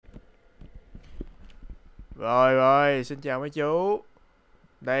Rồi, xin chào mấy chú.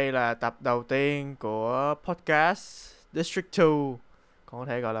 Đây là tập đầu tiên của podcast District 2, còn có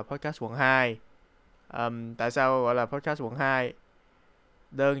thể gọi là podcast quận 2. Tại sao gọi là podcast quận 2?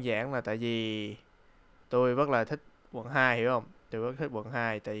 Đơn giản là tại vì tôi rất là thích quận 2, hiểu không? Tôi rất thích quận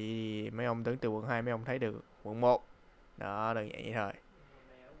 2 tại vì mấy ông đứng từ quận 2 mấy ông thấy được quận 1. Đó, đơn giản vậy thôi.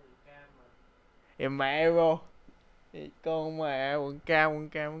 Em mẹ vô. Con mẹ quận cam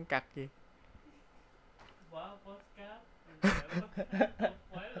quận cặt gì. Quá podcast không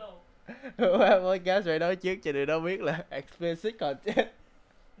phải luôn. Podcast phải nói trước cho tụi nó biết là explicit content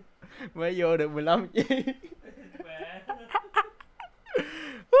mới vô được 15 chi. Mẹ.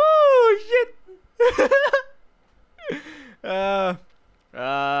 Shit. Ờ,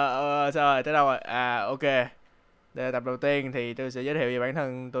 Sao rồi, tới đâu rồi? Ok. Đây là tập đầu tiên thì tôi sẽ giới thiệu về bản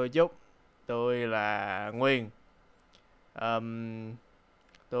thân tôi chút. Tôi là Nguyên. Ờm,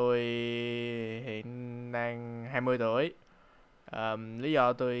 tôi hiện đang 20 tuổi. Lý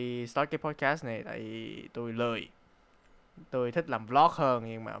do tôi start cái podcast này tại vì tôi lười. Tôi thích làm vlog hơn,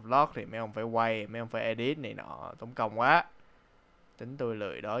 nhưng mà vlog thì mấy ông phải quay, mấy ông phải edit này nọ, tốn công quá. Tính tôi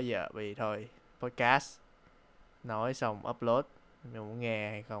lười đó giờ, vì thôi podcast nói xong upload, mấy ông muốn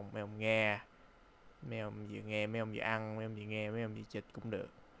nghe hay không mấy ông nghe, mấy ông vừa nghe mấy ông vừa ăn, mấy ông vừa nghe mấy ông vừa chịch cũng được,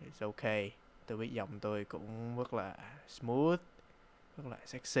 it's ok. Tôi biết giọng tôi cũng rất là smooth, rất là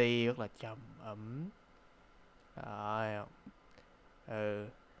sexy, rất là trầm ấm rồi. Ừ,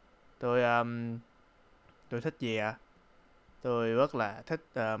 tôi thích gì ạ? Tôi rất là thích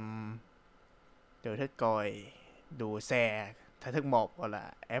tôi thích coi đua xe thể thức một, gọi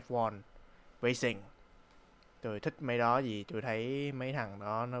là F1 Racing. Tôi thích mấy đó vì tôi thấy mấy thằng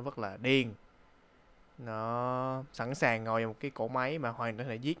đó nó rất là điên. Nó sẵn sàng ngồi vào một cái cỗ máy mà hoàn toàn có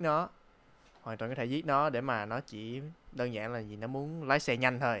thể giết nó. Hoàn toàn có thể giết nó để mà nó chỉ đơn giản là vì nó muốn lái xe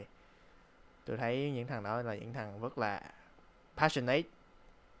nhanh thôi. Tôi thấy những thằng đó là những thằng rất là passionate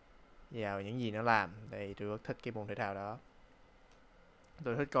vào những gì nó làm. Thì tôi rất thích cái môn thể thao đó.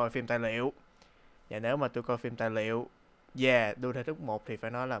 Tôi thích coi phim tài liệu. Và nếu mà tôi coi phim tài liệu, đua thể thức một thì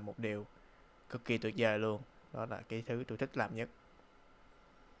phải nói là một điều cực kỳ tuyệt vời luôn. Đó là cái thứ tôi thích làm nhất.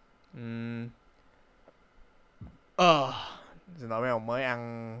 Ừm, Xin lỗi mấy ông, mới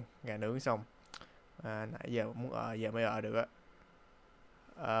ăn gà nướng xong. Nãy giờ muốn giờ mới được á.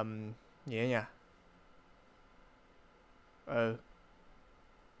 Gì đó nha. Ừ.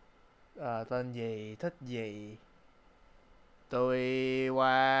 Tên gì, thích gì. Tôi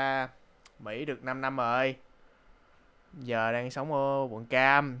qua Mỹ được 5 năm rồi. Giờ đang sống ở quận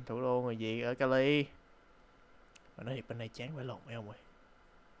Cam, thủ đô người Việt ở Cali. Mà nói thiệt bên này chán phải lộn mấy ông ơi.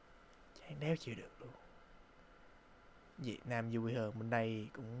 Chán đéo chịu được luôn. Việt Nam vui hơn, bên đây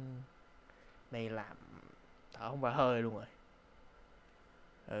cũng đây làm thở không ra hơi luôn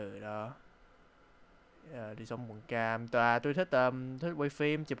rồi. Đó. Đi xong quận Cam, tôi thích thích quay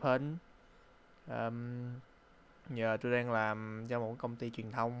phim chụp hình. um, Giờ tôi đang làm cho một công ty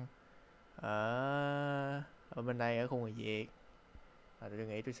truyền thông ở ở bên đây, ở khu người Việt. Tôi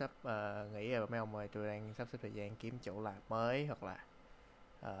nghĩ tôi sắp nghỉ rồi mấy ông ơi. Tôi đang sắp xếp thời gian kiếm chỗ làm mới, hoặc là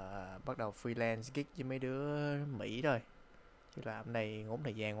bắt đầu freelance gig với mấy đứa Mỹ thôi, chứ làm ở đây ngốn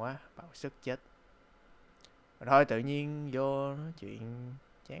thời gian quá, bạo sức chết. Rồi thôi, tự nhiên vô nói chuyện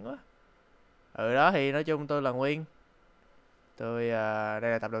chán quá. Đó thì nói chung tôi là Nguyên. Đây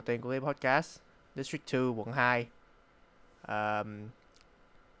là tập đầu tiên của cái podcast District 2 quận 2. Ờ,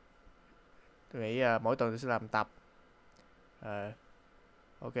 tôi nghĩ mỗi tuần tôi sẽ làm tập.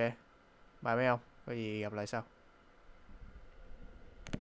 Ok, bye mấy ông, có gì gặp lại sau.